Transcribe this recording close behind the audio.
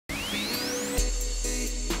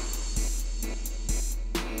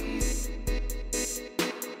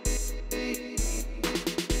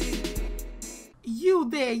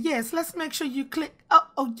Yes, let's make sure you click.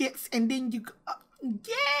 Oh, yes, and then you.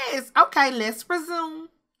 Yes. Okay, let's resume.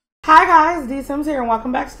 Hi guys, DeeSims here, and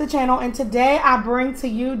welcome back to the channel. And today I bring to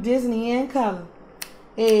you Disney in color.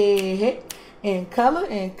 Hey, in color,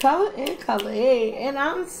 in color, in color. Hey, and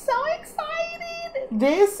I'm so excited.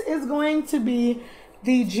 This is going to be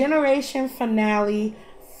the generation finale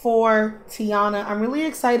for Tiana. I'm really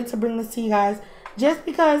excited to bring this to you guys, just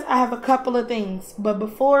because I have a couple of things. But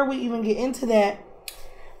before we even get into that,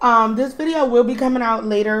 this video will be coming out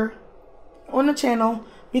later on the channel,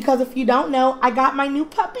 because if you don't know, I got my new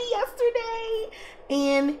puppy yesterday,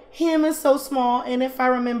 and him is so small. And if I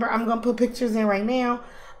remember, I'm gonna put pictures in right now,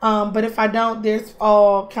 but if I don't, there's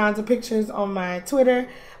all kinds of pictures on my Twitter.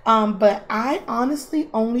 But I honestly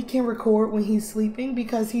only can record when he's sleeping,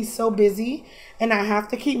 because he's so busy and I have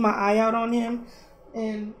to keep my eye out on him.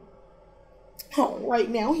 And right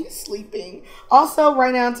now he's sleeping. Also,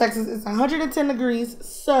 right now in Texas it's 110 degrees,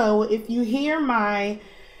 so if you hear my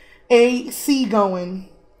AC going,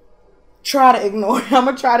 try to ignore it. I'm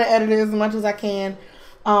gonna try to edit it as much as I can,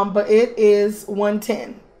 but it is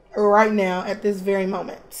 110 right now at this very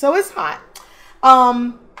moment, so it's hot.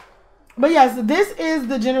 But yes, this is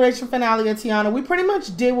the generation finale of Tiana. We pretty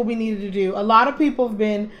much did what we needed to do. A lot of people have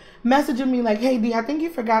been messaging me like, hey D, I think you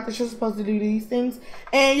forgot that you're supposed to do these things.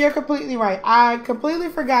 And you're completely right. I completely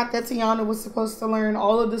forgot that Tiana was supposed to learn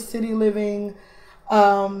all of the city living,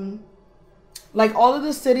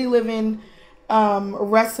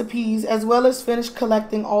 recipes, as well as finish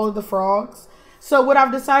collecting all of the frogs. So what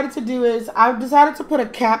I've decided to do is I've decided to put a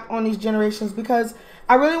cap on these generations, because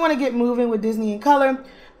I really want to get moving with Disney in color.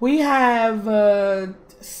 We have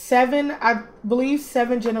I believe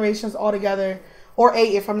seven generations altogether, or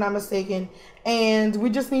 8 if I'm not mistaken, and we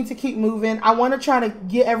just need to keep moving. I want to try to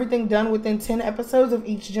get everything done within 10 episodes of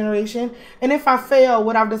each generation, and if I fail,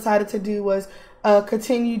 what I've decided to do was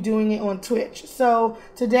continue doing it on Twitch. So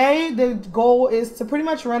today the goal is to pretty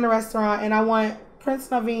much run a restaurant, and I want Prince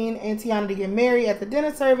Naveen and Tiana to get married at the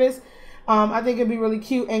dinner service. I think it'd be really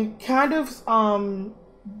cute, and kind of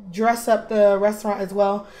dress up the restaurant as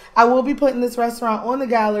well. I will be putting this restaurant on the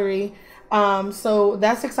gallery, so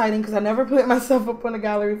that's exciting, because I never put myself up on the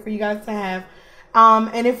gallery for you guys to have.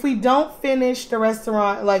 And if we don't finish the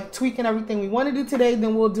restaurant, like tweaking everything we want to do today,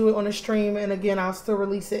 then we'll do it on a stream, and again, I'll still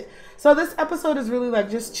release it. So this episode is really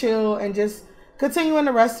like just chill and just continuing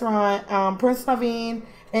the restaurant. Prince Naveen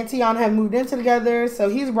and Tiana have moved in together, so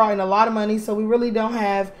he's brought in a lot of money, so we really don't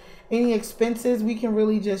have any expenses. We can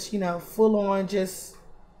really just, you know, full on just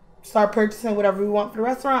start purchasing whatever we want for the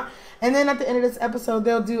restaurant. And then at the end of this episode,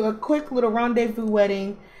 they'll do a quick little rendezvous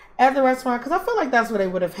wedding at the restaurant, because I feel like that's where they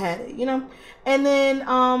would have had it, you know. And then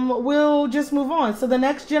we'll just move on. So the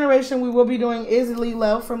next generation we will be doing is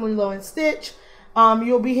LILO from Lilo and Stitch.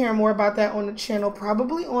 You'll be hearing more about that on the channel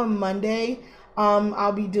probably on Monday.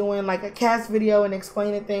 I'll be doing like a cast video and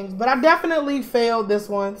explaining things, but I definitely failed this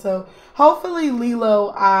one, so hopefully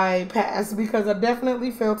LILO I passed, because I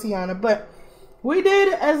definitely failed Tiana. But we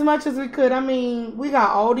did as much as we could. I mean, we got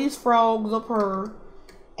all these frogs up here,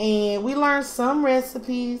 and we learned some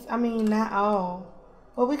recipes. I mean, not all,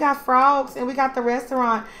 but we got frogs, and we got the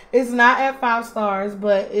restaurant. It's not at 5 stars,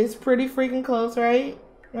 but it's pretty freaking close, right?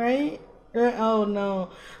 Right? Oh no,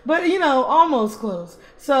 but you know, almost close.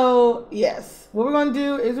 So yes, what we're gonna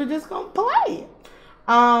do is we're just gonna play.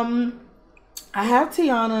 I have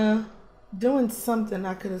Tiana doing something,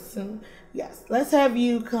 I could assume. Yes, let's have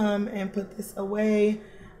you come and put this away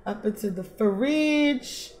up into the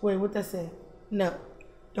fridge. Wait, what that say? No,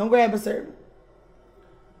 don't grab a servant.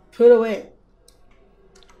 Put away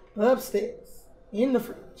upstairs in the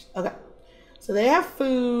fridge. Okay, so they have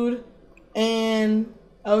food, and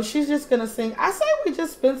oh, she's just gonna sing. I say we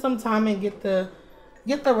just spend some time and get the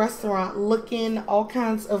restaurant looking all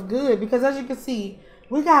kinds of good, because as you can see,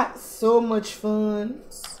 we got so much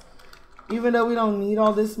funds. Even though we don't need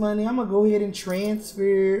all this money, I'm gonna go ahead and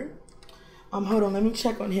transfer. Hold on, let me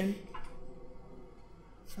check on him.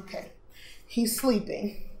 Okay, he's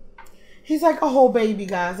sleeping. He's like a whole baby,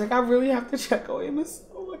 guys. Like, I really have to check on him. It's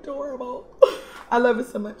so adorable. I love it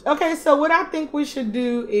so much. Okay, so what I think we should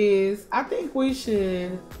do is, I think we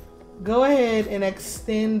should go ahead and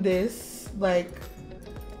extend this, like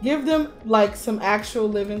give them like some actual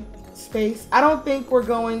living space. I don't think we're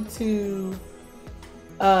going to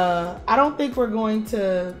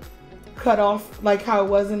cut off like how it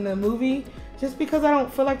was in the movie, just because I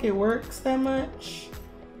don't feel like it works that much.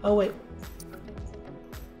 Oh wait,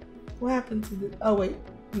 what happened to this? Oh wait,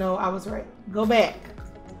 no, I was right. Go back.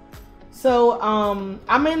 So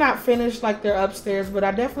I may not finish like their upstairs, but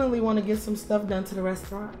I definitely want to get some stuff done to the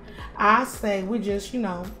restaurant. I say we just, you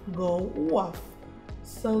know, go off.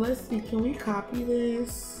 So let's see, can we copy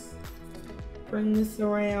this? Bring this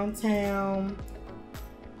around town.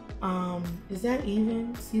 Is that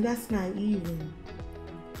even? See, that's not even.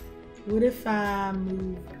 What if I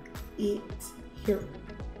move it here?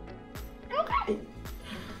 Okay,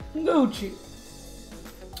 Gucci.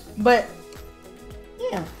 But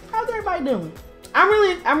yeah, how's everybody doing?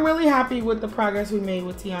 I'm really happy with the progress we made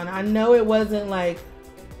with Tiana. I know it wasn't like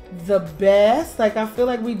the best. Like, I feel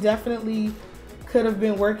like we definitely could have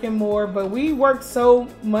been working more, but we worked so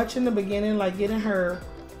much in the beginning. Like, getting her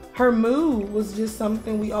mood was just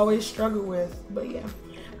something we always struggled with. But yeah,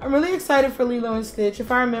 I'm really excited for LILO and Stitch.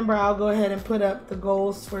 If I remember, I'll go ahead and put up the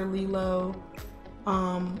goals for LILO.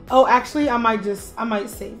 Oh, actually, I might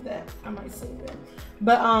save that.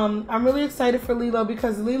 But I'm really excited for LILO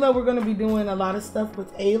because LILO, we're going to be doing a lot of stuff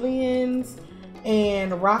with aliens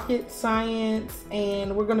and rocket science,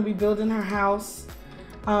 and we're going to be building her house.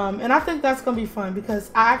 And I think that's going to be fun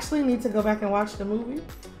because I actually need to go back and watch the movie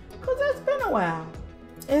because it's been a while.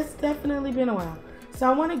 It's definitely been a while. So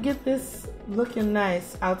I want to get this looking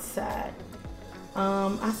nice outside.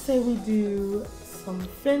 I say we do some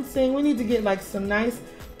fencing. We need to get like some nice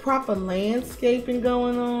proper landscaping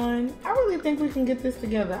going on. I really think we can get this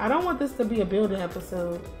together. I don't want this to be a building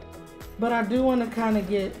episode, but I do want to kind of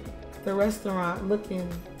get the restaurant looking,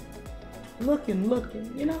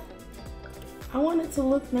 you know? I want it to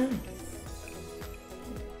look nice.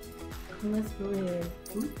 And let's go ahead.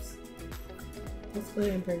 Oops. Let's go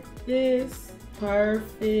ahead and break this.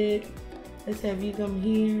 Perfect. Let's have you come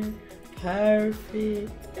here.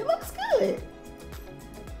 Perfect. It looks good.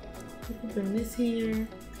 We can bring this here.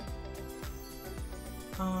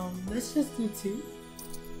 Let's just do 2.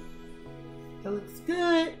 That looks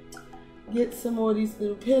good. Get some more of these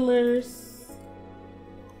little pillars.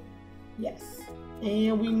 Yes.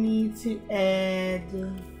 And we need to add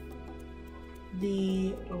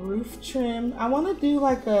the roof trim. I want to do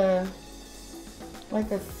like a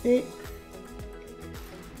thick.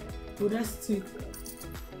 Oh, that's too thick.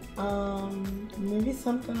 Maybe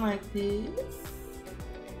something like this.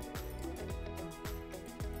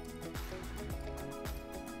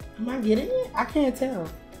 Am I getting it? I can't tell.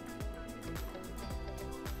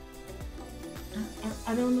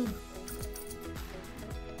 I don't know.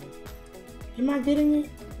 Am I getting it?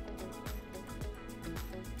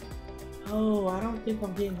 Oh, I don't think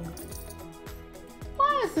I'm getting it.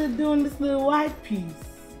 Why is it doing this little white piece?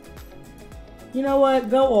 You know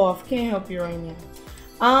what? Go off. Can't help you right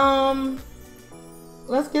now.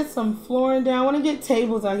 Let's get some flooring down. I want to get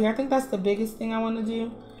tables out here. I think that's the biggest thing I want to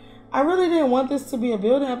do. I really didn't want this to be a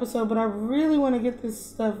building episode, but I really want to get this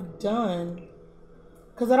stuff done.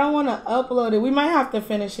 Because I don't want to upload it. We might have to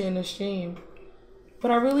finish it in the stream.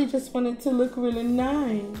 But I really just want it to look really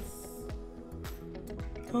nice.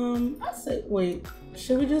 I said, wait.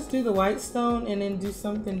 Should we just do the white stone and then do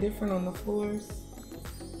something different on the floors?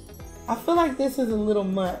 I feel like this is a little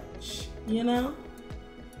much, you know?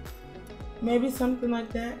 Maybe something like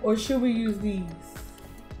that. Or should we use these?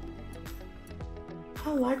 I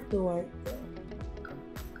like the white though.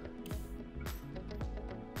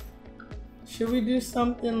 Should we do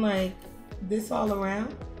something like this all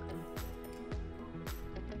around?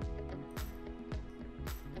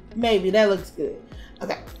 Maybe that looks good.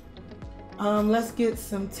 Okay. Let's get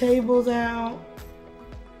some tables out.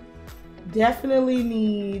 Definitely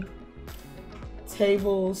need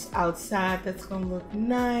tables outside that's gonna look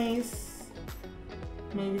nice.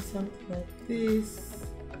 Maybe something like this.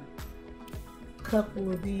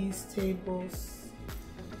 Couple of these tables.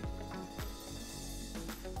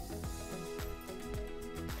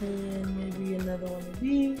 And maybe another one of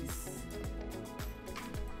these.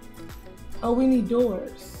 Oh, we need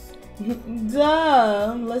doors.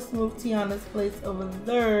 Duh. Let's move Tiana's place over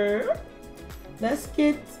there. Let's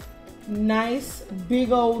get nice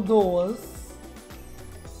big old doors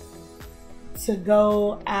to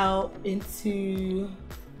go out into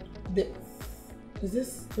this. Is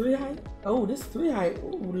this 3 height? Oh, this 3 height.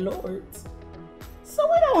 Oh, Lord. So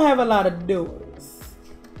we don't have a lot of doors.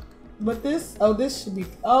 But this, oh, this should be,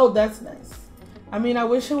 oh, that's nice. I mean, I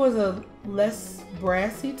wish it was a less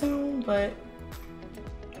brassy tone, but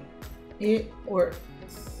it works.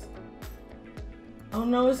 Oh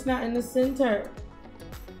no, it's not in the center.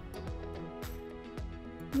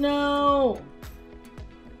 No.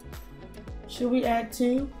 Should we add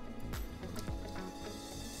 2?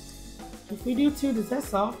 If we do 2, does that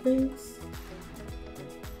solve things?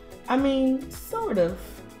 I mean, sort of.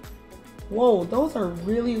 Whoa, those are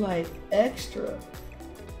really like extra.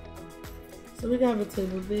 So we can have a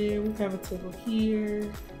table there, we can have a table here,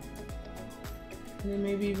 and then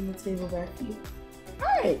maybe even a table back here.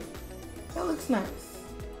 All right, that looks nice.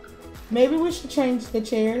 Maybe we should change the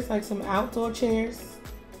chairs, like some outdoor chairs.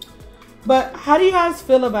 But how do you guys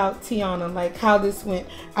feel about Tiana, like how this went?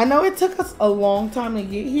 I know it took us a long time to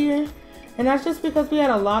get here, and that's just because we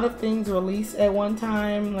had a lot of things released at one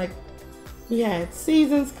time. Like we had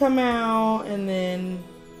seasons come out, and then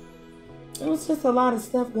it was just a lot of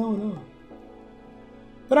stuff going on.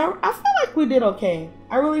 But I feel like we did okay.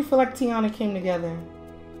 I really feel like Tiana came together.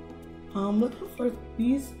 Looking for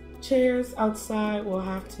these chairs outside. We'll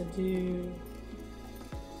have to do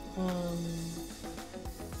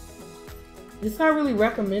it's not really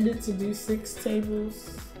recommended to do 6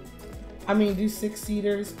 tables. I mean, do 6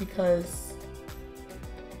 seaters because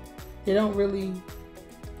you don't really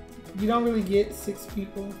get 6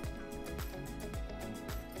 people.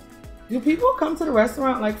 Do people come to the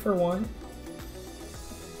restaurant like for one?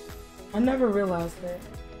 I never realized that.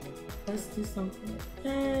 Let's do something like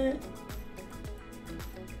that.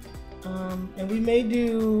 And we may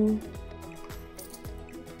do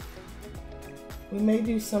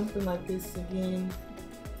something like this again,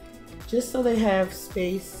 just so they have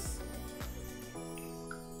space.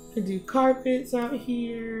 Could do carpets out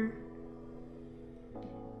here.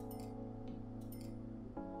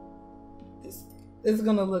 This is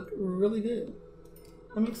gonna look really good.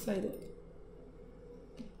 I'm excited.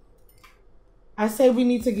 I say we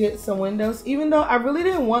need to get some windows, even though I really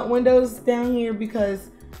didn't want windows down here because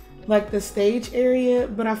like the stage area,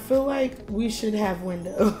 but I feel like we should have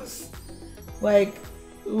windows. Like,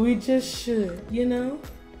 we just should, you know?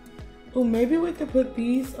 Oh, maybe we could put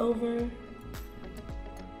these over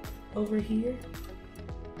here.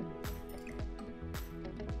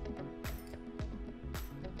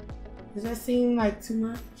 Does that seem like too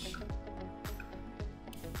much?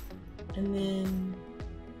 And then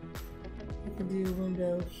we could do a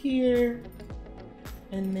window here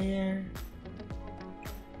and there.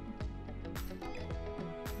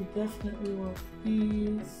 We definitely want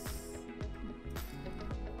these.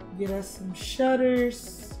 Get us some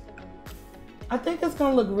shutters. I think it's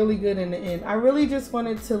gonna look really good in the end. I really just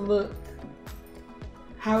wanted to look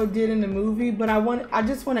how it did in the movie, but I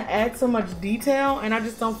just want to add so much detail, and I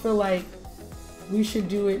just don't feel like we should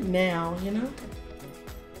do it now, you know?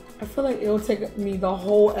 I feel like it'll take me the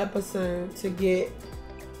whole episode to get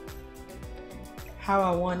how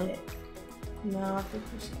I want it. No, I think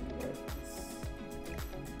we should do this.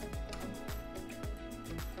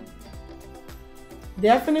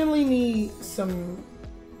 Definitely need some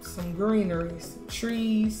greenery, some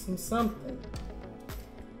trees, some something.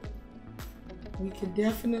 We could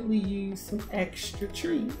definitely use some extra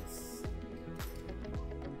trees.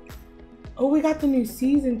 Oh, we got the new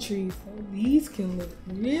season trees. Oh, these can look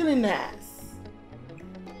really nice.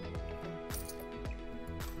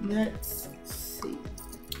 Let's see.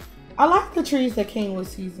 I like the trees that came with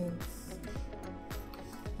seasons.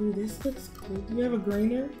 Ooh, this looks cool. Do you have a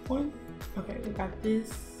greener one? Okay, we got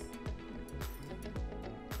this.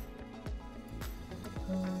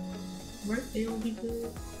 Right there will be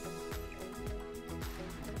good.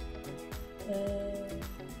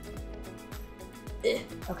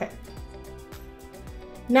 Okay.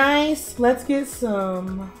 Nice. Let's get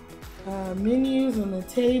some menus on the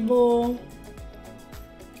table.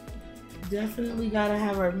 Definitely gotta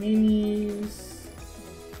have our menus.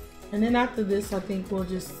 And then after this, I think we'll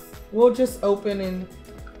just open and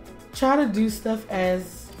try to do stuff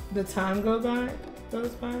as the time goes by.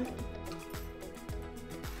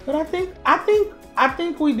 But I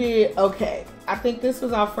think we did okay. I think this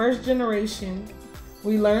was our first generation.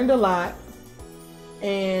 We learned a lot,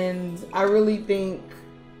 and I really think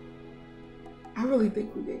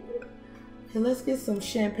we did good. Okay, let's get some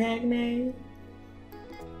champagne.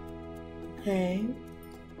 Okay.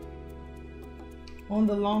 On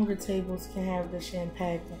the longer tables can have the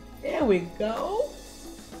champagne. There we go.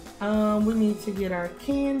 We need to get our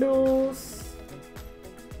candles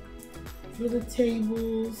for the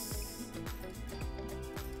tables.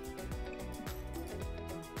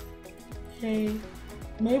 Okay,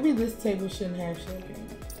 maybe this table shouldn't have champagne.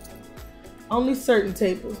 Only certain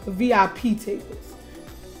tables, the VIP tables.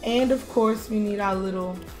 And of course, we need our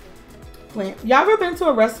little plant. Y'all ever been to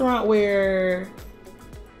a restaurant where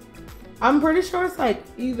I'm pretty sure it's like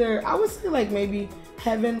either, I would say like maybe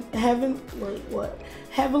heavily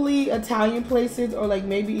Italian places, or like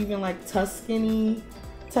maybe even like Tuscany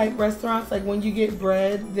type restaurants. Like when you get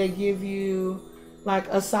bread, they give you like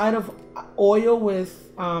a side of oil with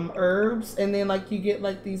herbs, and then like you get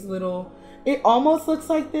like these little, it almost looks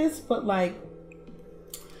like this, but like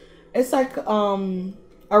it's like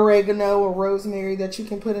oregano or rosemary that you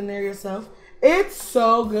can put in there yourself. It's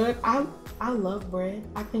so good. I love bread.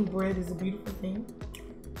 I think bread is a beautiful thing,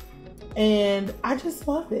 and I just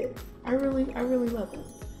love it. I really love it.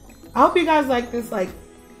 I hope you guys like this like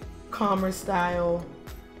calmer style,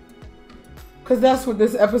 because that's what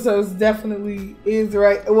this episode definitely is,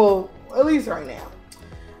 right? Well, at least right now.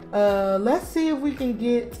 Let's see if we can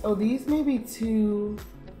get, oh, these may be too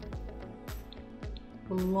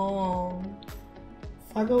long.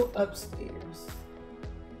 If I go upstairs,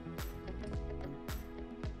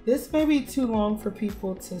 this may be too long for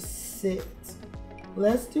people to sit.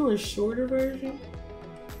 Let's do a shorter version.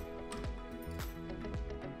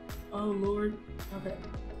 Oh Lord. Okay.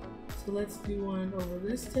 So let's do one over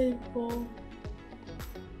this table.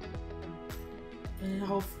 And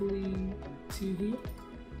hopefully two here.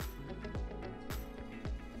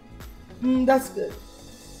 That's good.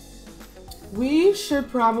 We should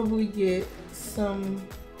probably get some.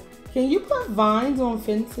 Can you put vines on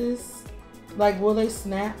fences? Like, will they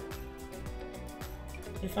snap?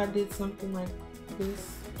 If I did something like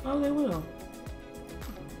this. Oh, they will.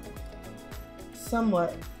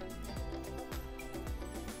 Somewhat.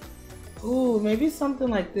 Ooh, maybe something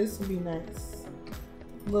like this would be nice.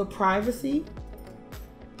 A little privacy.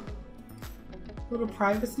 Little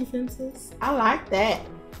privacy fences. I like that.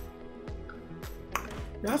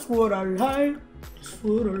 That's what I like. That's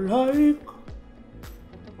what I like.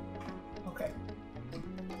 Okay.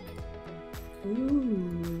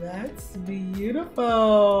 Ooh, that's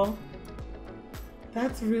beautiful.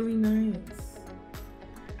 That's really nice.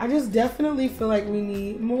 I just definitely feel like we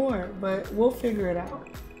need more, but we'll figure it out.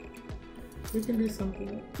 We can do something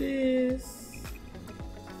like this.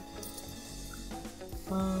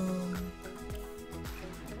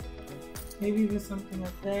 Maybe even something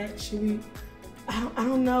like that. Should we? I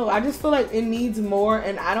don't know. I just feel like it needs more,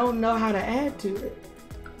 and I don't know how to add to it.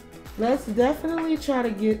 Let's definitely try to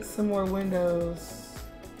get some more windows.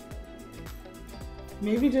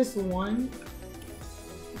 Maybe just one.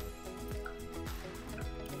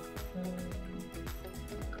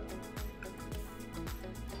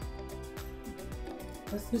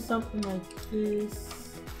 Let's do something like this.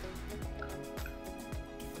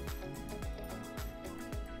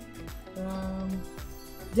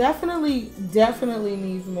 Definitely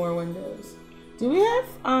needs more windows. Do we have,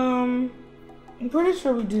 I'm pretty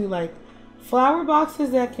sure we do, like flower boxes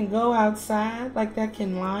that can go outside, like that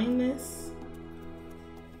can line this.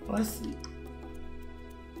 Let's see.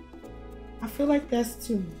 I feel like that's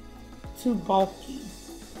too bulky.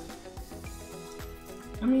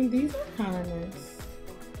 I mean, these are kind of nice.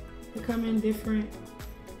 They come in different.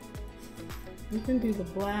 We can do the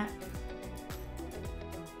black.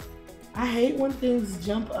 I hate when things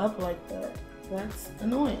jump up like that. That's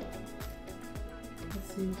annoying.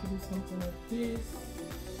 Let's see, we can do something like this.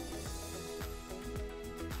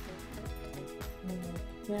 And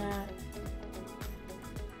like that.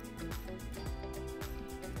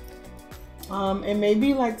 And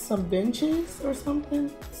maybe like some benches or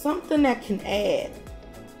something. Something that can add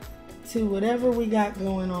to whatever we got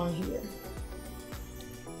going on here.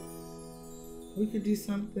 We could do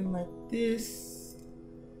something like this.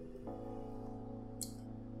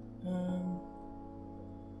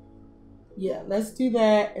 Yeah, let's do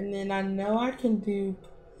that. And then I know I can do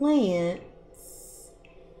plants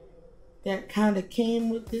that kind of came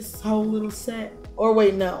with this whole little set. Or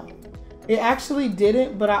wait, no. It actually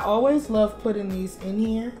didn't, but I always love putting these in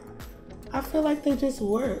here. I feel like they just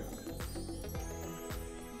work.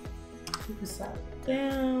 Keep this side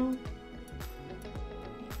down.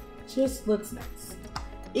 Just looks nice.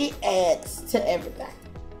 It adds to everything.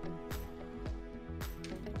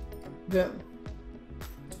 Boom.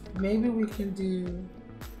 Maybe we can do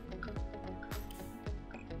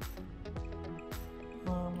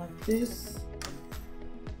like this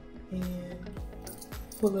and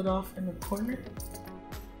pull it off in the corner.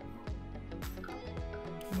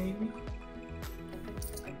 Maybe.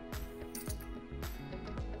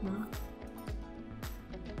 No.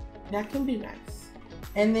 That can be nice.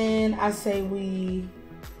 And then I say we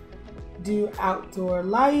do outdoor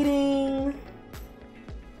lighting.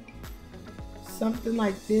 Something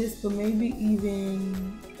like this, but maybe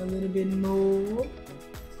even a little bit more.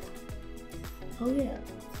 Oh yeah.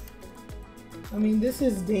 I mean, this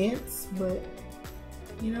is dance, but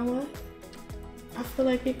you know what? I feel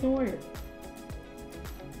like it can work.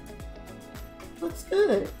 Looks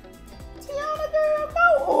good. Tiana, girl,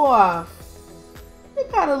 go off. We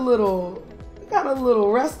got a little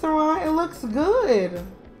restaurant. It looks good.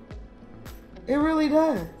 It really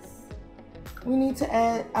does. We need to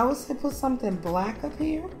add, I would say put something black up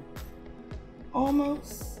here.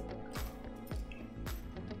 Almost.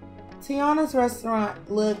 Tiana's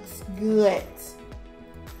restaurant looks good.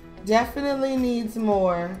 Definitely needs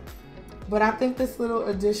more. But I think this little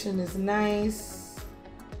addition is nice.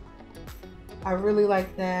 I really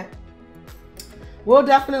like that. We'll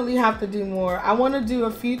definitely have to do more. I want to do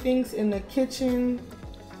a few things in the kitchen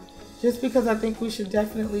just because I think we should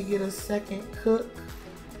definitely get a second cook.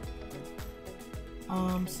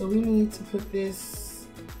 So we need to put this,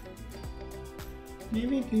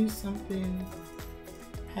 maybe do something,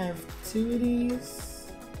 have two of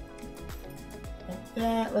these like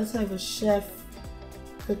that. Let's have a chef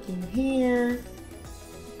cooking here,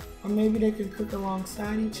 or maybe they can cook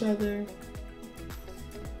alongside each other.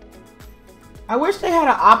 I wish they had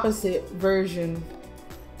an opposite version,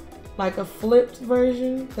 like a flipped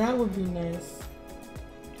version. That would be nice.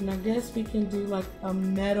 And I guess we can do like a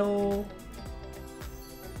metal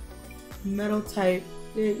type.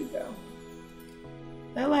 There you go.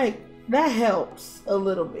 That helps a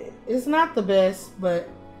little bit. It's not the best, but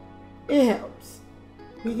it helps.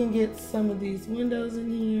 We can get some of these windows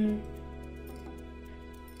in here,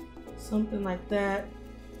 something like that.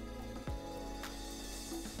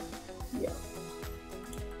 Yeah.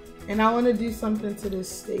 And I want to do something to this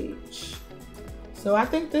stage. So I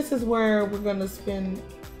think this is where we're going to spend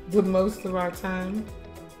the most of our time.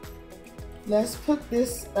 Let's put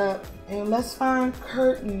this up and let's find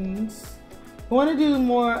curtains. I want to do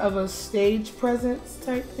more of a stage presence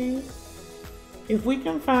type thing. If we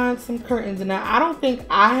can find some curtains, and I don't think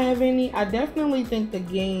I have any. I definitely think the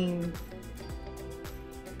game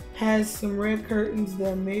has some red curtains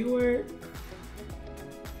that may work.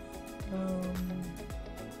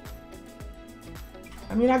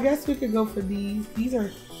 I mean, I guess we could go for these. These are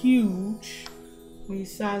huge when you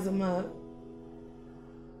size them up.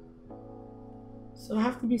 So it'll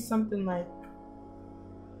have to be something like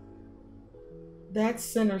that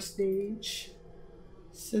center stage.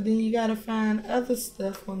 So then you gotta find other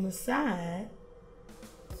stuff on the side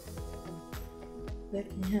that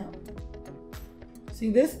can help.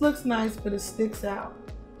 See, this looks nice, but it sticks out.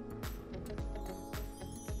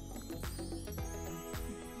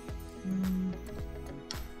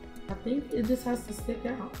 I think it just has to stick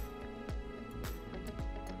out.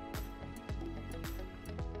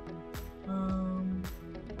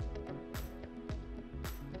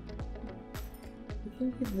 We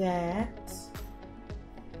can do that.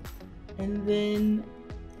 And then,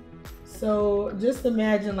 so just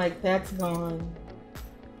imagine like that's gone.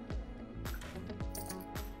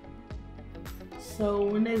 So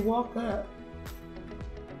when they walk up,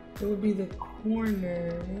 it would be the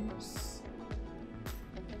corners.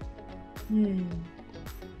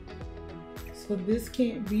 So this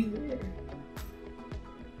can't be there.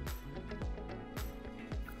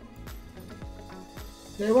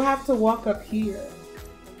 They will have to walk up here.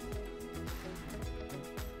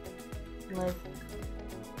 Like,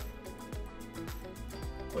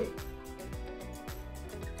 wait.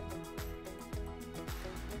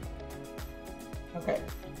 Okay.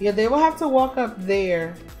 Yeah, they will have to walk up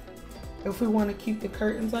there if we want to keep the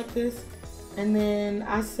curtains like this. And then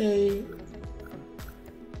I say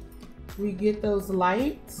we get those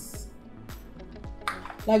lights.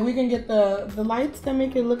 Like we can get the lights that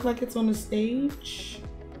make it look like it's on the stage.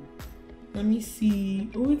 Let me see.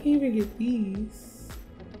 Oh, we can even get these.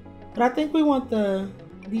 But I think we want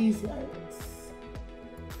these lights.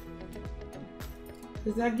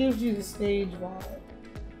 Because that gives you the stage vibe.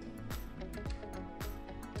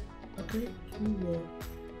 Okay, yeah.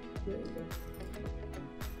 There we go.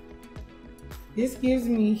 This gives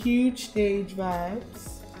me huge stage vibes.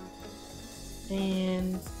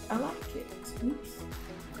 And I like it. Oops.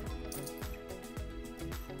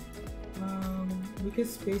 We can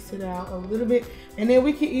space it out a little bit. And then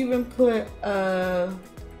we can even put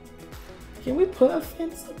can we put a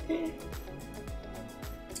fence up there?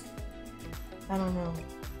 I don't know.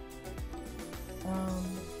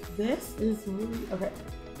 This is really okay.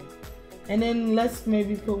 And then let's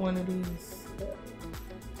maybe put one of these.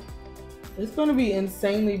 It's gonna be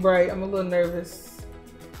insanely bright. I'm a little nervous.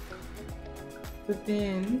 But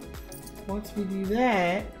then once we do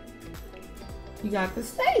that, you got the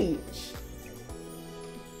stage.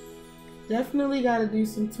 Definitely gotta do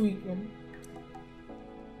some tweaking.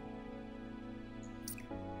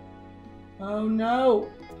 Oh no.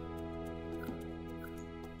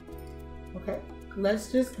 Okay,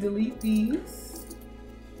 let's just delete these.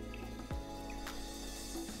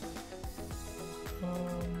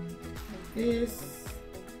 This.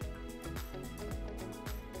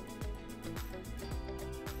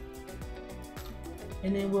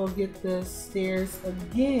 And then we'll get the stairs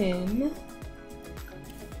again.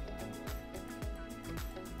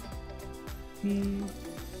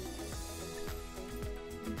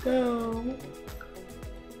 Go.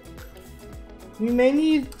 We may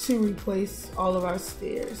need to replace all of our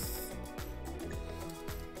stairs.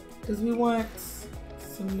 because we want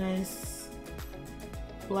some nice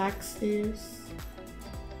black stairs.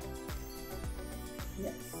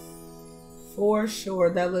 Yes, for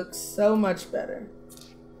sure. That looks so much better.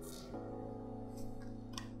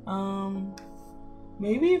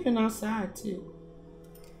 Maybe even outside too.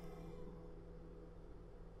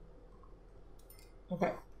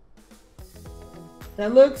 Okay.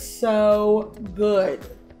 That looks so good.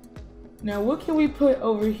 Now what can we put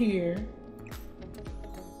over here?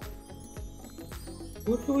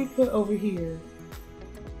 What can we put over here?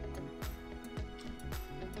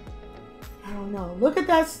 I don't know. Look at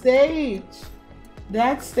that stage.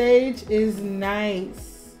 That stage is nice.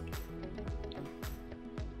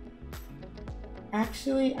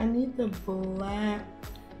 Actually, I need the black,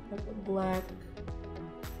 like a black,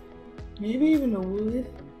 maybe even a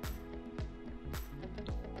wood.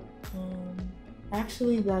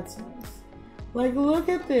 Actually, that's nice. Like, look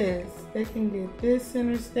at this. They can get this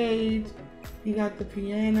center stage. You got the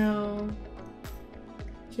piano.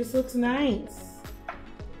 Just looks nice.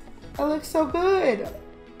 That looks so good.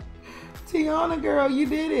 Tiana, girl, you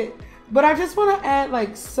did it. But I just want to add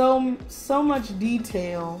like so much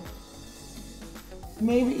detail.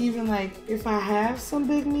 Maybe even like if I have some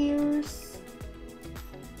big mirrors.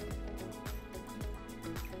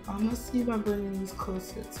 I'm gonna see if I'm bringing these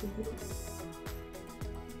closer to this.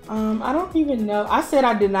 I don't even know. I said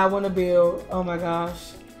I did not want to build. Oh my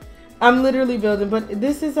gosh. I'm literally building, but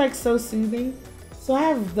this is like so soothing. So I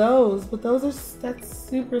have those, but that's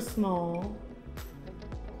super small.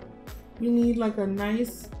 We need like a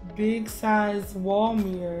nice big size wall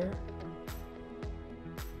mirror.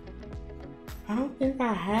 I don't think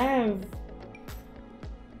I have,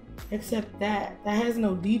 except that has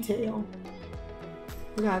no detail.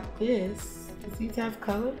 We got this. Does these have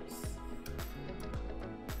colors?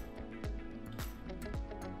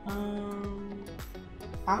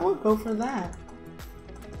 I would go for that.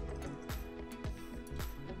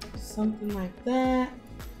 Something like that.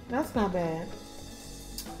 That's not bad.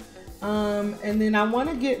 And then I want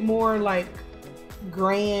to get more like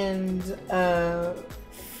grand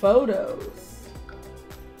photos.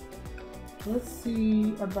 Let's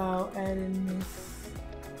see about adding this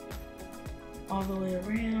all the way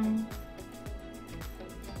around.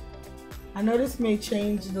 I know this may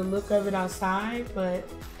change the look of it outside, but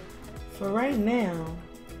for right now,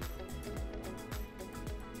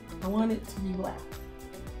 I want it to be black.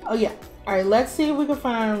 Oh yeah. All right, let's see if we can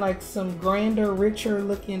find like some grander, richer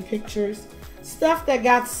looking pictures. Stuff that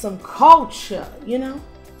got some culture, you know?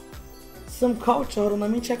 Some culture. Hold on,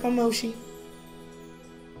 let me check on Moshi.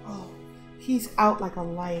 Oh, he's out like a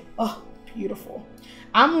light. Oh, beautiful.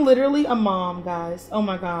 I'm literally a mom, guys. Oh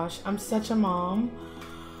my gosh, I'm such a mom.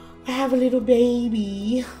 I have a little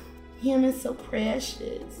baby. Him is so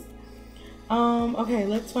precious. Okay,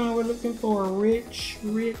 let's find, we're looking for rich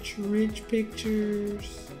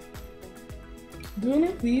pictures. Do any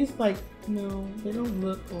of these, like, no, they don't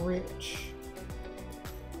look rich.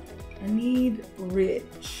 I need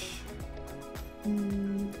rich.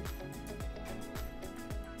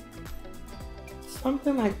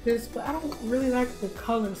 Something like this, but I don't really like the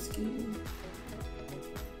color scheme.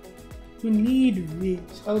 We need rich.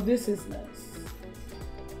 Oh, this is nice.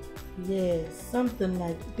 Yes, something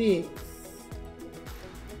like this.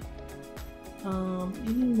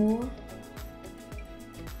 Any more?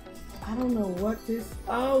 I don't know what this.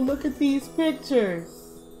 Oh, look at these pictures.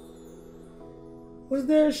 Was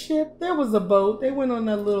there a ship? There was a boat. They went on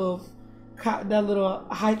that little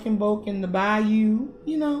hiking boat in the bayou,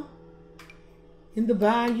 you know? In the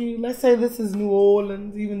bayou. Let's say this is New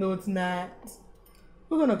Orleans, even though it's not.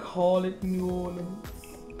 We're gonna call it New Orleans.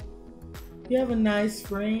 You have a nice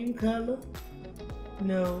frame color?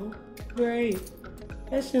 No. Great.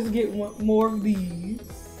 Let's just get more of these.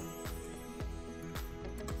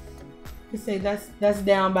 You say that's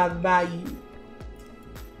down by the bayou.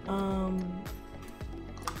 I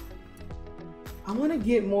want to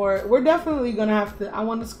get more. We're definitely gonna have to. I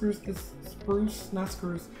want to spruce this.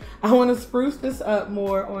 I want to spruce this up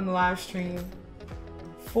more on the live stream.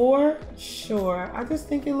 For sure. I just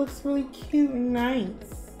think it looks really cute and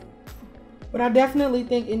nice. But I definitely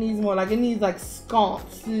think it needs more. Like it needs like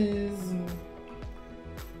sconces and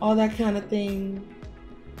all that kind of thing.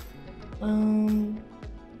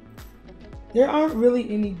 There aren't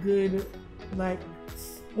really any good, like,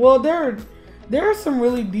 well, there are some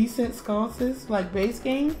really decent sconces, like base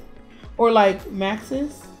game, or like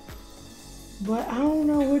maxes, but I don't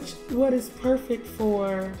know what is perfect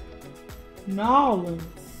for Nolans.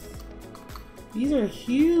 These are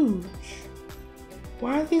huge.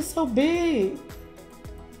 Why are these so big?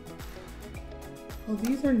 Oh,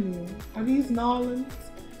 these are new. Are these Nolans?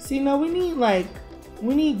 See, no, we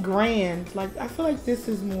need grand. Like, I feel like this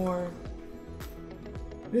is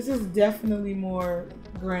definitely more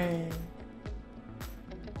grand.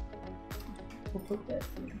 We'll put that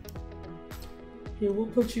here. Here, we'll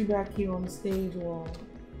put you back here on the stage wall.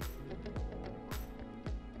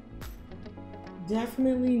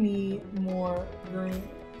 Definitely need more grand.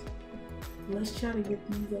 Let's try to get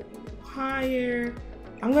these up a little higher.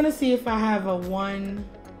 I'm gonna see if I have a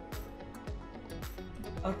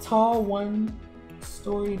tall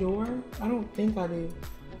one-story door. I don't think I do.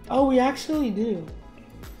 Oh, we actually do.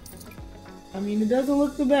 I mean, it doesn't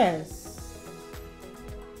look the best,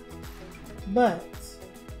 but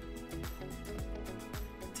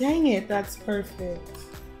dang it, that's perfect.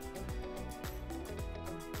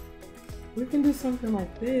 We can do something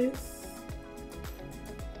like this.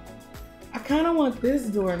 I kind of want this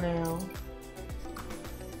door now.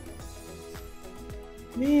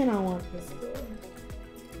 Man, I want this door.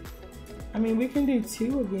 I mean, we can do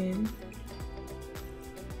 2 again.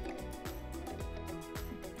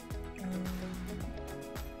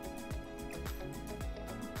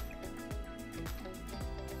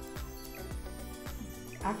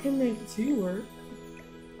 I can make 2 work.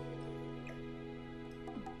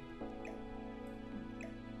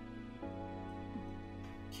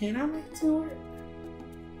 Can I make 2 work?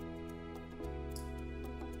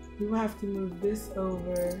 We will have to move this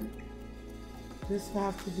over. This will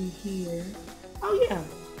have to be here. Oh yeah.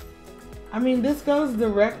 I mean, this goes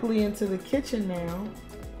directly into the kitchen now.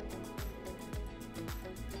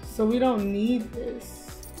 So we don't need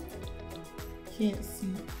this. Can't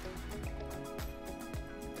see.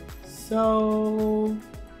 So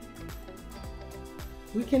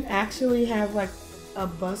we can actually have like a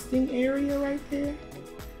busting area right there.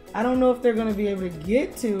 I don't know if they're gonna be able to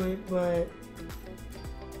get to it, but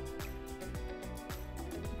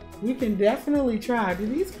we can definitely try. Do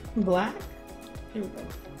these come black? Here we go.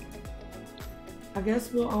 I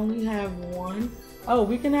guess we'll only have 1. Oh,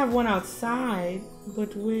 we can have 1 outside,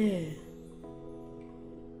 but where?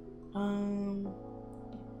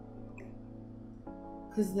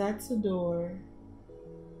 Cause that's a door.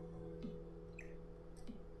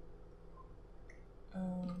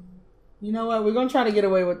 You know what? We're gonna try to get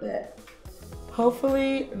away with that.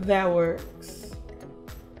 Hopefully that works.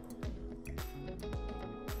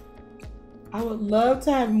 I would love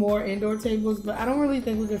to have more indoor tables, but I don't really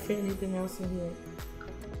think we could fit anything else in here.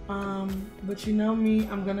 But you know me,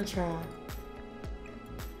 I'm gonna try.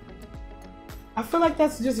 I feel like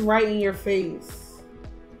that's just right in your face.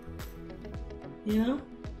 You know?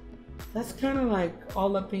 That's kind of like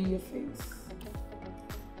all up in your face.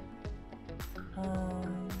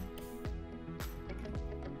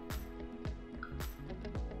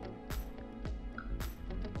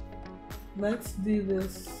 Let's do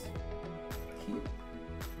this here.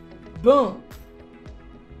 Boom.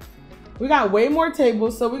 We got way more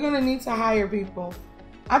tables, so we're gonna need to hire people.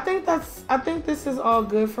 I think this is all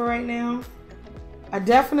good for right now. We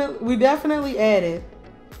definitely added.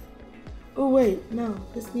 Oh wait, no,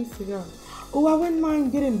 this needs to go. Oh, I wouldn't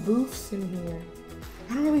mind getting booths in here.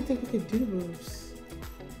 I don't really think we could do booths.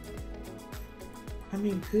 I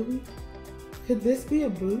mean, could we? Could this be a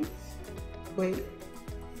booth? Wait.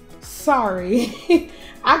 Sorry.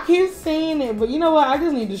 I keep saying it, but you know what? I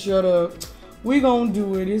just need to shut up. We gonna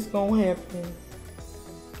do it. It's gonna happen.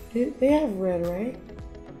 They have red, right?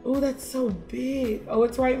 Oh, that's so big. Oh,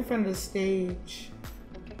 it's right in front of the stage.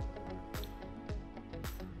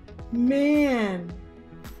 Man,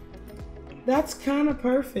 that's kind of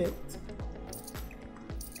perfect.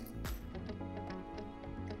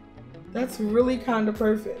 That's really kind of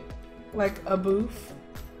perfect. Like a booth.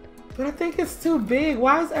 But I think it's too big.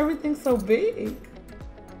 Why is everything so big?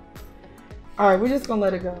 All right, we're just gonna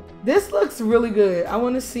let it go. This looks really good. I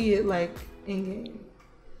want to see it like in game.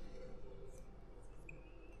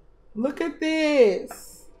 Look at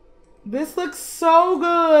this. This looks so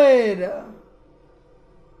good.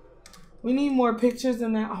 We need more pictures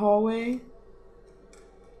in that hallway.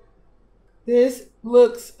 This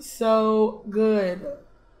looks so good.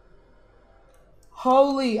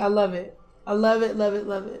 Holy, I love it. I love it, love it,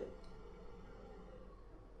 love it.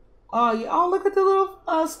 Oh, yeah. Oh, look at the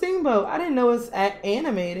little steamboat. I didn't know it's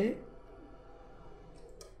animated.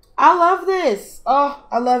 I love this. Oh,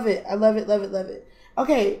 I love it. I love it, love it, love it.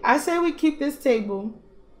 Okay, I say we keep this table.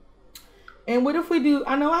 And what if we do,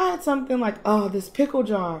 I know I had something like, oh, this pickle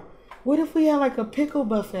jar. What if we had like a pickle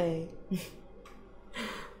buffet?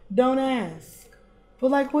 Don't ask.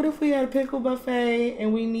 But like, what if we had a pickle buffet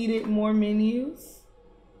and we needed more menus?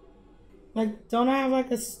 Like, don't I have like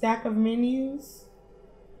a stack of menus?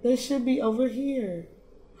 They should be over here.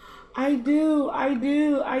 I do. I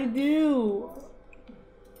do. I do.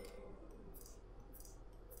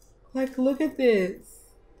 Like, look at this.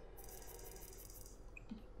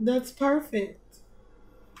 That's perfect.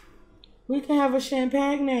 We can have a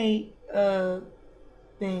champagne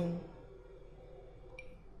thing.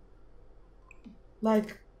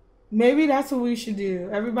 Like, maybe that's what we should do.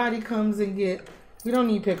 Everybody comes and get, we don't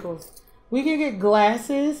need pickles. We can get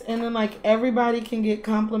glasses and then like everybody can get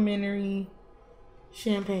complimentary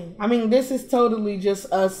champagne. I mean, this is totally just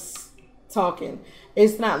us talking.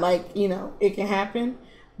 It's not like, you know, it can happen,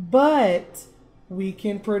 but we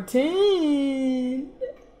can pretend.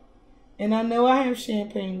 And I know I have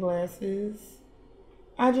champagne glasses.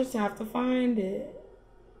 I just have to find it.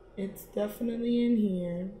 It's definitely in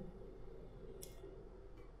here.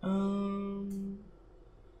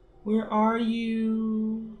 Where are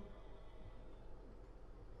you?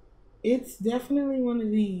 It's definitely one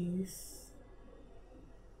of these.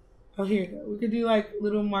 Oh, here we go. We could do like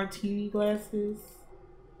little martini glasses.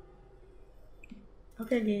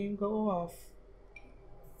 Okay, game, go off.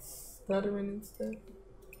 Stuttering and stuff.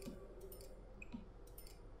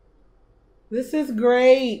 This is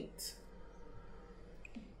great.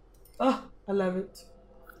 Oh, I love it.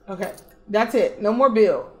 Okay, that's it. No more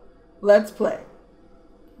bill. Let's play.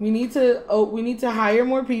 We need to hire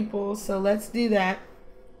more people, so let's do that.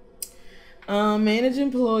 Manage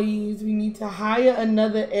employees. We need to hire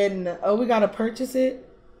another Edna. Oh, we gotta purchase it.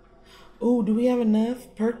 Oh, do we have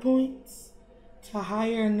enough perk points to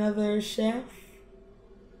hire another chef?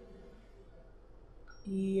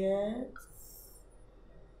 Yes.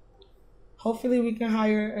 Hopefully we can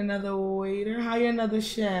hire another waiter, hire another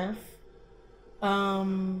chef.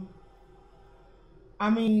 I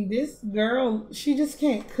mean, this girl, she just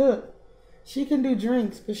can't cook. She can do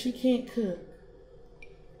drinks, but she can't cook.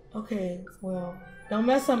 Okay, well, don't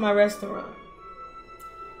mess up my restaurant.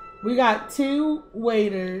 We got 2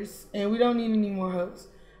 waiters, and we don't need any more hosts.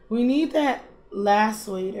 We need that last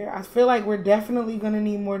waiter. I feel like we're definitely going to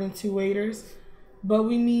need more than 2 waiters. But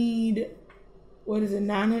we need, what is it,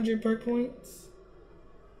 900 perk points?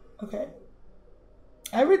 Okay.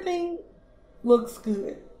 Everything looks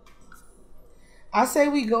good. I say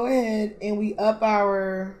we go ahead and we up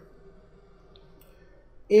our,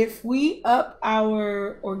 if we up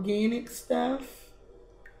our organic stuff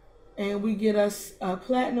and we get us a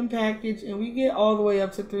platinum package and we get all the way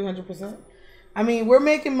up to 300%. I mean, we're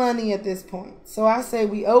making money at this point. So I say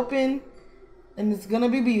we open and it's going to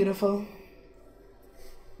be beautiful.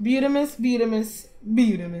 Beautimus, beautimus,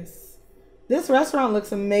 beautimus. This restaurant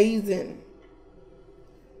looks amazing.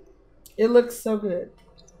 It looks so good.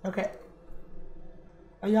 Okay.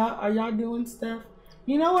 Are y'all doing stuff?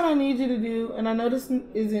 You know what I need you to do? And I know this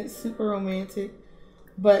isn't super romantic,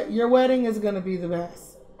 but your wedding is going to be the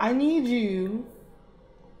best. I need you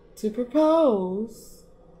to propose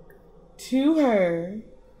to her.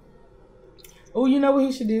 Oh, you know what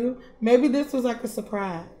he should do? Maybe this was like a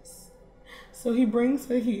surprise. So he brings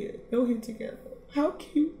her here. Go here together. How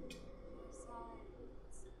cute.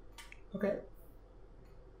 Okay.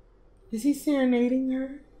 Is he serenading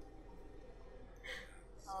her?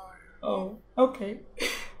 Oh, okay.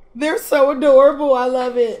 They're so adorable. I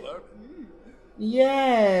love it.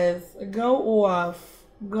 Yes. Go off.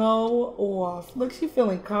 Go off. Look, she's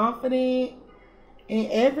feeling confident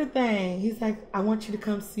and everything. He's like, I want you to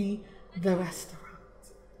come see the restaurant.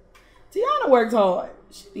 Tiana worked hard.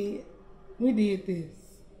 She did. We did this.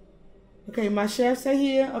 Okay, my chefs are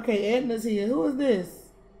here. Okay, Edna's here. Who is this?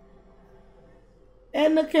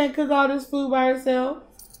 Edna can't cook all this food by herself.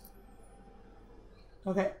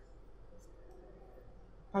 Okay.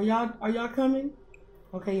 Are y'all coming?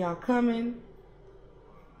 Okay, y'all coming.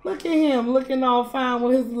 Look at him looking all fine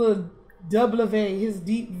with his little W, his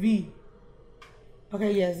deep V.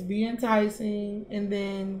 Okay, yes, be enticing. And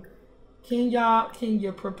then can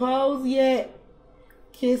you propose yet?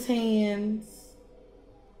 Kiss hands.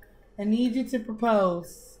 I need you to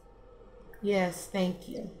propose. Yes, thank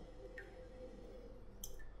you.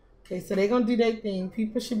 Okay, so they're gonna do their thing.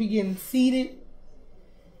 People should be getting seated.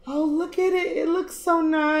 Oh, look at it. It looks so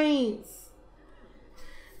nice.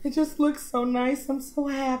 It just looks so nice. I'm so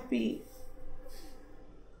happy.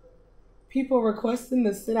 People requesting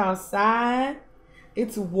to sit outside.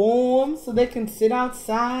 It's warm, so they can sit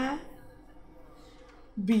outside.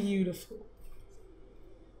 Beautiful.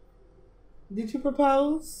 Did you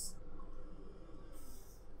propose?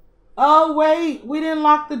 Oh, wait. We didn't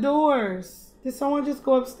lock the doors. Did someone just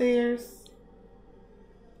go upstairs?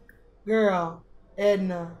 Girl.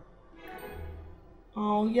 Edna.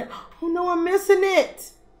 Oh, yeah. Oh, no, I'm missing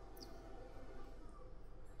it.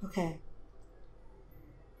 Okay.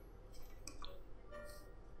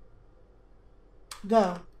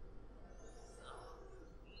 Go.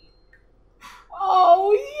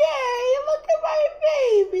 Oh, yay. Look at my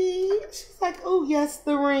baby. She's like, oh, yes,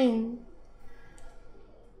 the ring.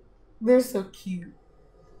 They're so cute.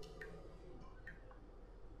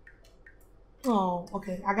 Oh,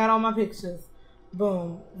 okay. I got all my pictures.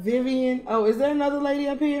 Boom. Vivian. Oh, is there another lady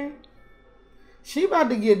up here? She about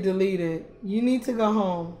to get deleted. You need to go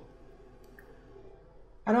home.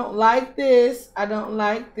 I don't like this. I don't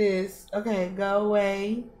like this. Okay, go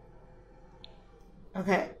away.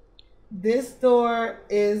 Okay. This door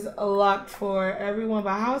is locked for everyone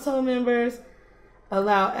but household members.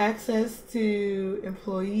 Allow access to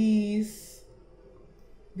employees.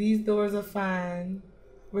 These doors are fine.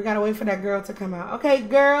 We gotta wait for that girl to come out. Okay,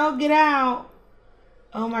 girl, get out.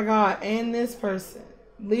 Oh my God, and this person.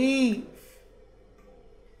 Leave.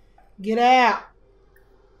 Get out.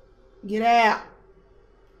 Get out.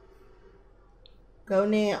 Go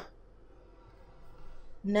now.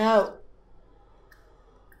 No.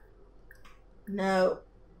 No.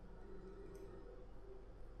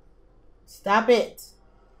 Stop it.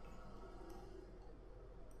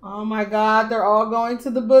 Oh my God, they're all going to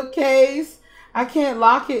the bookcase. I can't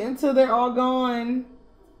lock it until they're all gone.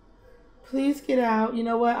 Please get out. You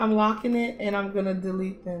know what? I'm locking it and I'm going to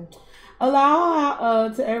delete them. Allow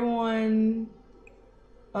to everyone.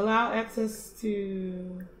 Allow access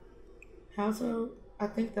to household. I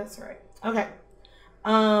think that's right. Okay.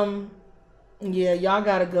 Yeah, y'all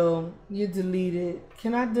gotta go. You deleted.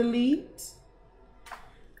 Can I delete?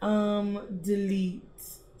 Delete.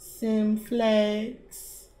 Sim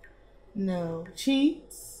flags. No.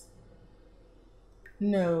 Cheats.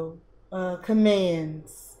 No.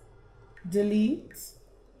 Commands. Delete.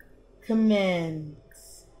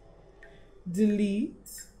 Commands. Delete.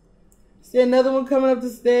 See another one coming up the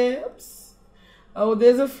steps? Oh,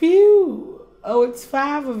 there's a few. Oh, it's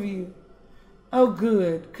 5 of you. Oh,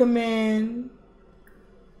 good. Command.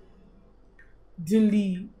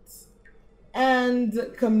 Delete.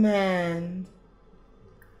 And command.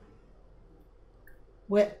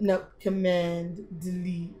 What? No. Command.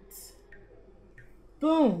 Delete.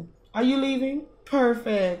 Boom. Are you leaving?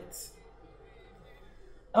 Perfect.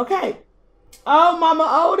 Okay. Oh, Mama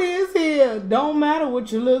Odie is here. Don't matter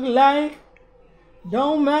what you look like.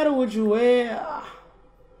 Don't matter what you wear.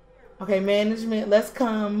 Okay, management. Let's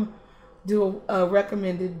come do a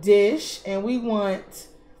recommended dish. And we want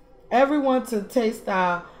everyone to taste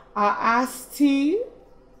our iced tea.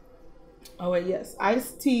 Oh, wait, yes.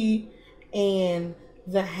 Iced tea and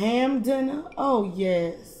the ham dinner. Oh,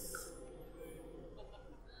 yes.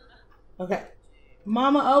 Okay.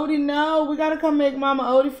 Mama Odie, no. We got to come make Mama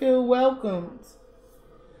Odie feel welcomed.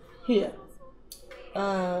 Here.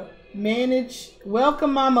 Manage.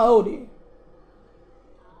 Welcome Mama Odie.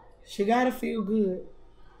 She got to feel good.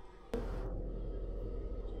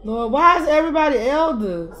 Lord, why is everybody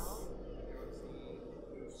elders?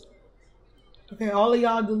 Okay, all of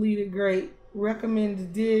y'all deleted. Great.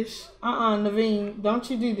 Recommended dish. Naveen, don't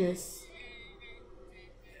you do this.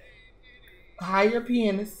 Hire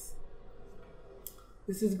pianist.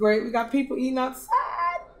 This is great. We got people eating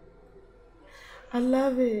outside. I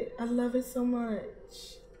love it. I love it so much.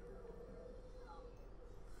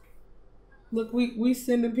 Look, we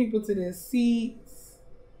sending people to their seats.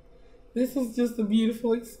 This is just a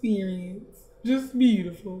beautiful experience. Just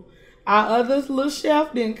beautiful. Our other little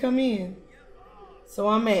chef didn't come in. So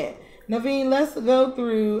I'm mad. Naveen, let's go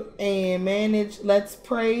through and manage. Let's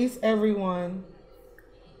praise everyone.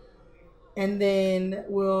 And then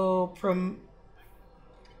we'll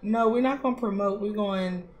no, we're not going to promote. We're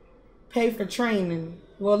going to pay for training.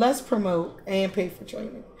 Well, let's promote and pay for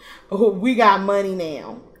training. Oh, we got money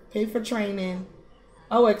now. Pay for training.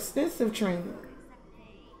 Oh, extensive training.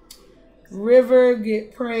 River,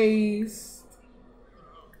 get praised.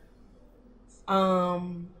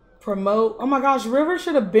 Promote. Oh my gosh, River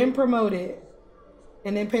should have been promoted.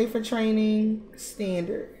 And then pay for training.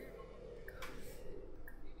 Standard.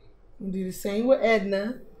 We'll do the same with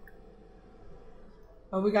Edna.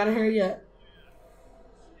 Oh, we gotta hurry up.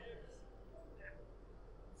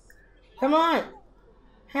 Come on.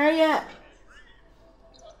 Hurry up.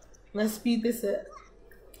 Let's speed this up.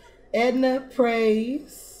 Edna,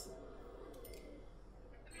 praise.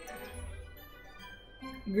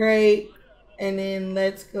 Great. And then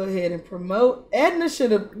let's go ahead and promote. Edna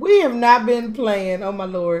should have, we have not been playing. Oh my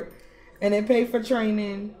Lord. And then pay for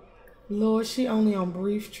training. Lord, she only on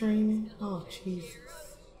brief training. Oh, Jesus.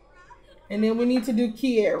 And then we need to do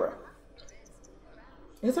Kiara.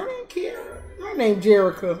 Is her name Kiara? Her name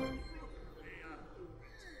Jericho.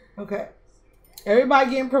 Okay.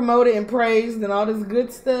 Everybody getting promoted and praised and all this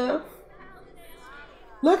good stuff.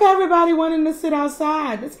 Look, everybody wanting to sit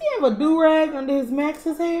outside. Does he have a do-rag under his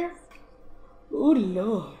Max's hair? Ooh,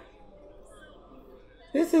 Lord.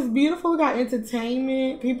 This is beautiful. We got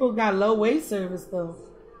entertainment. People got low weight service, though.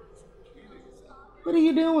 What are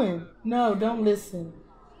you doing? No, don't listen.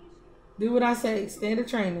 Do what I say. Standard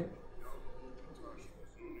training.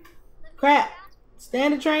 Crap.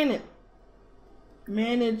 Standard training.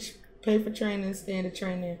 Manage, pay for training, standard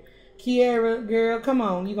training. Kiara, girl, come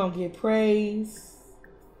on. You're going to get praise.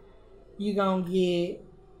 You're going to get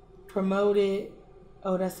promoted.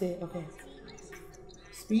 Oh, that's it. Okay.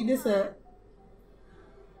 Speed this up.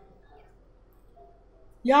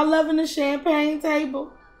 Y'all loving the champagne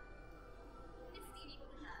table?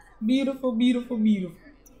 Beautiful, beautiful, beautiful.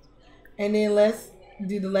 And then let's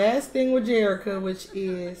do the last thing with Jerica, which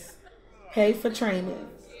is pay for training.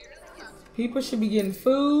 People should be getting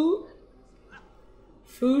food.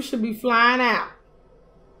 Food should be flying out.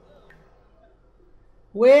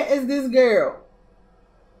 Where is this girl?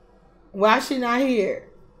 Why is she not here?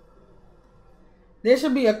 There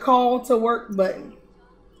should be a call to work button.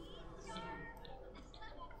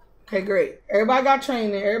 Okay, great. Everybody got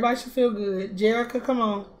training. Everybody should feel good. Jerica, come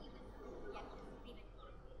on.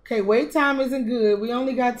 Okay, wait time isn't good. We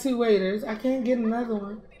only got 2 waiters. I can't get another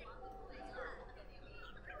one.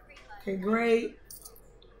 Okay, great.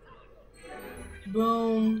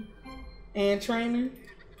 Boom. And training.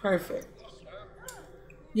 Perfect.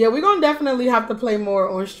 Yeah, we're going to definitely have to play more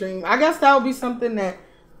on stream. I guess that will be something that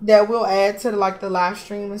we'll add to like the live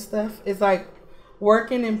stream and stuff. It's like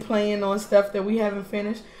working and playing on stuff that we haven't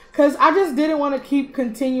finished. Because I just didn't want to keep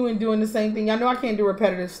continuing doing the same thing. I know I can't do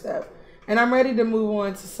repetitive stuff. And I'm ready to move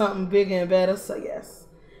on to something bigger and better. So, yes.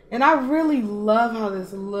 And I really love how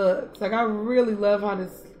this looks. Like, I really love how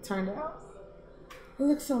this turned out. It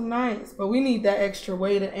looks so nice. But we need that extra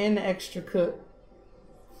waiter and the extra cook.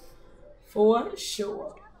 For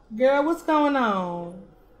sure. Girl, what's going on?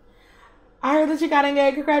 I heard that you got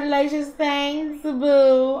engaged. Congratulations. Thanks, boo.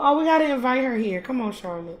 Oh, we got to invite her here. Come on,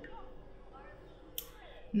 Charlotte.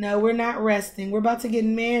 No, we're not resting. We're about to get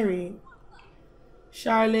married.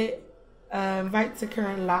 Charlotte, invite to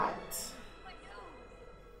current lot.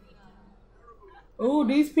 Oh,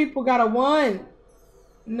 these people got a 1.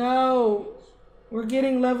 No. We're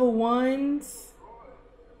getting level 1s.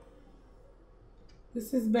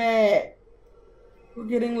 This is bad. We're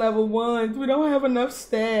getting level 1s. We don't have enough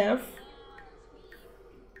staff.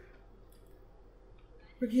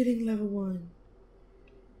 We're getting level 1.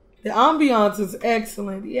 The ambiance is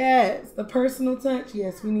excellent. Yes. The personal touch.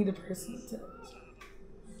 Yes, we need a personal touch.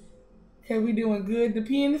 Okay, we doing good. The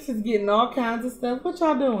pianist is getting all kinds of stuff. What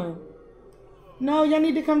y'all doing? No, y'all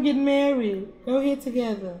need to come get married. Go here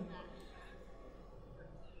together.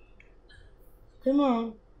 Come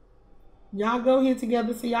on. Y'all go here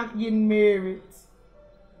together so y'all can get married.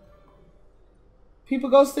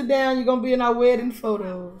 People go sit down. You're going to be in our wedding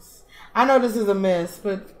photos. I know this is a mess,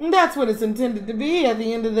 but that's what it's intended to be at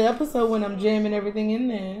the end of the episode when I'm jamming everything in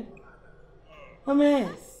there. A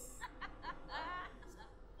mess.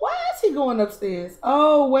 Why is he going upstairs?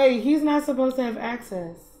 Oh, wait. He's not supposed to have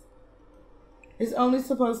access. It's only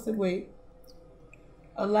supposed to, wait.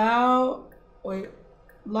 Allow, wait.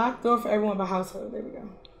 Lock door for everyone by household. There we go.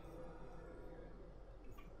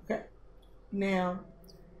 Okay. Now,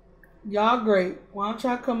 y'all great. Why don't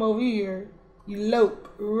y'all come over here? Elope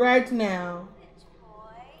right now.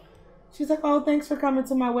 She's like, oh, thanks for coming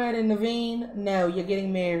to my wedding, Naveen. No, you're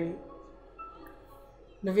getting married.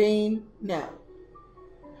 Naveen, no.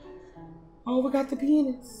 Oh, we got the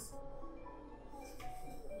pianist.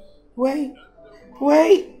 Wait.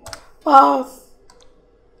 Pause.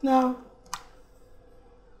 No.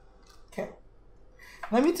 Okay.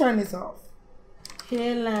 Let me turn this off.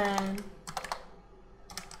 Headline.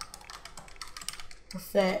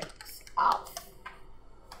 Effects off.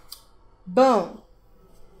 Boom.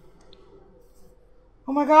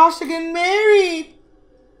 Oh my gosh, you're getting married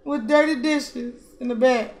with dirty dishes in the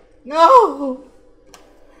back. No.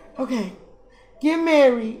 Okay. Get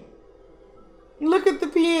married. Look at the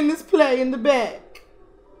pianist play in the back.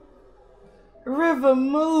 River,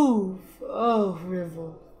 move. Oh,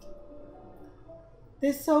 River.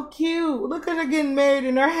 They're so cute. Look at her getting married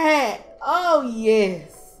in her hat. Oh,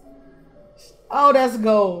 yes. Oh, that's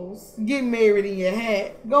goals. Get married in your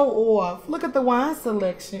hat. Go off. Look at the wine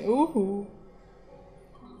selection. Ooh.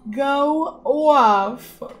 Go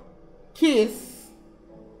off. Kiss.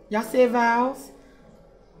 Y'all said vows?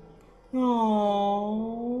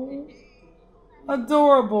 Aww.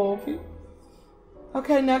 Adorable.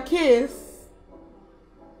 Okay, now kiss.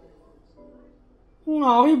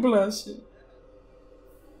 Oh, he blushing.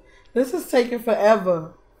 This is taking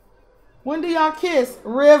forever. When do y'all kiss?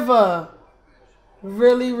 River.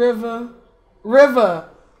 Really, River? River,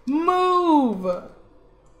 move.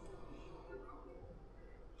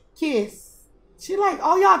 Kiss. She like,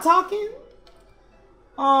 oh, y'all talking?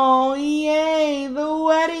 Oh, yay, the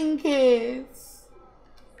wedding kiss.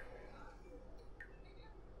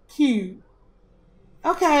 Cute.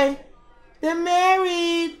 Okay, they're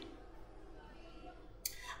married.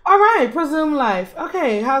 All right, presume life.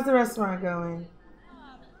 Okay, how's the restaurant going?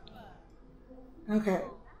 Okay.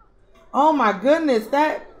 Oh my goodness,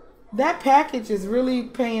 that package is really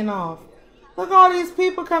paying off. Look at all these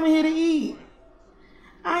people coming here to eat.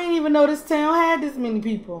 I didn't even know this town had this many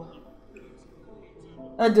people.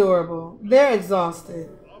 Adorable. They're exhausted.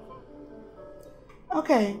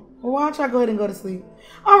 Okay. Well, why don't y'all go ahead and go to sleep?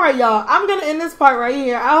 All right, y'all. I'm going to end this part right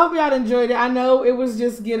here. I hope y'all enjoyed it. I know it was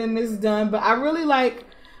just getting this done, but I really like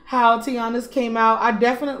how Tiana's came out. I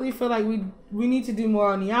definitely feel like we need to do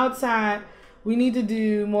more on the outside. We need to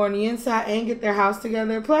do more on the inside and get their house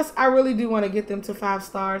together. Plus, I really do want to get them to 5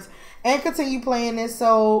 stars and continue playing this.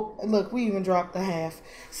 So, look, we even dropped the half.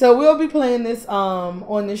 So, we'll be playing this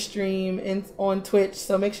on the stream and on Twitch.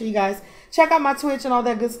 So, make sure you guys check out my Twitch and all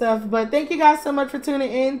that good stuff. But thank you guys so much for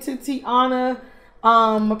tuning in to Tiana.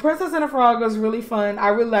 Princess and the Frog was really fun. I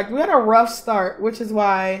really liked it. We had a rough start, which is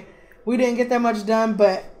why we didn't get that much done.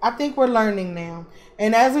 But I think we're learning now.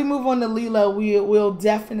 And as we move on to LILO, we will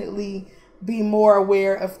definitely be more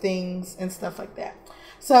aware of things and stuff like that.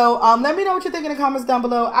 So let me know what you think in the comments down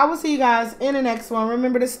below. I will see you guys in the next one.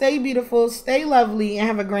 Remember to stay beautiful, stay lovely, and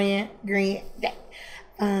have a grand day.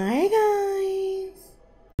 Bye guys.